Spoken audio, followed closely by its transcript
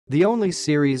The only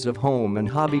series of home and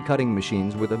hobby cutting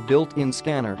machines with a built-in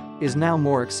scanner is now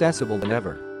more accessible than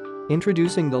ever.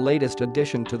 Introducing the latest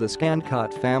addition to the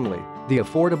ScanCut family, the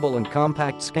affordable and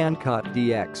compact ScanCut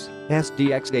DX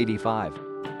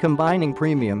SDX85. Combining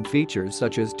premium features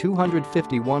such as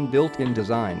 251 built-in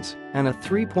designs and a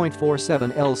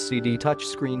 3.47 LCD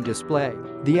touchscreen display,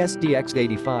 the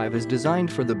SDX85 is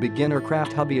designed for the beginner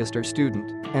craft hobbyist or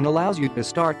student and allows you to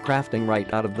start crafting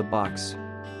right out of the box.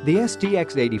 The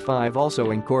SDX85 also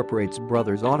incorporates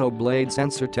Brother's Auto Blade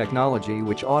sensor technology,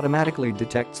 which automatically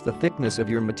detects the thickness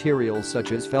of your materials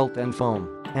such as felt and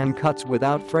foam and cuts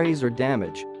without frays or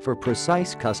damage for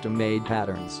precise custom-made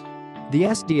patterns. The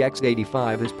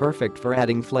SDX85 is perfect for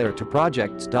adding flair to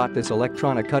projects. This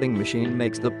electronic cutting machine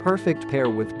makes the perfect pair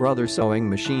with Brother sewing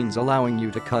machines, allowing you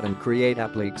to cut and create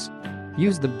appliques.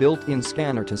 Use the built-in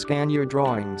scanner to scan your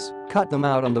drawings, cut them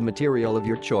out on the material of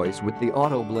your choice with the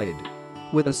Auto Blade.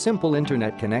 With a simple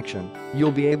internet connection,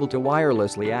 you'll be able to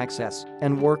wirelessly access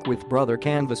and work with Brother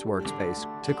Canvas Workspace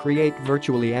to create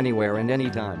virtually anywhere and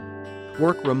anytime.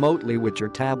 Work remotely with your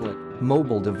tablet,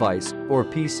 mobile device, or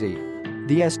PC.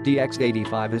 The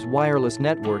SDX85 is wireless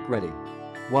network ready.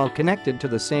 While connected to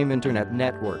the same internet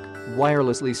network,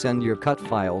 wirelessly send your cut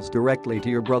files directly to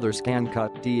your Brother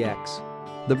ScanCut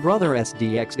DX. The Brother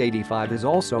SDX85 is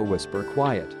also whisper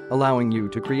quiet, allowing you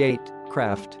to create,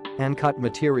 craft, and cut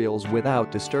materials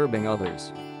without disturbing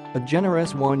others. A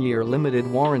generous 1-year limited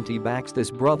warranty backs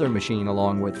this Brother machine,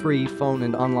 along with free phone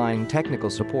and online technical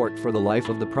support for the life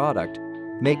of the product.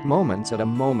 Make moments at a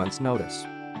moment's notice.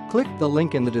 Click the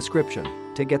link in the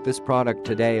description to get this product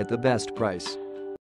today at the best price.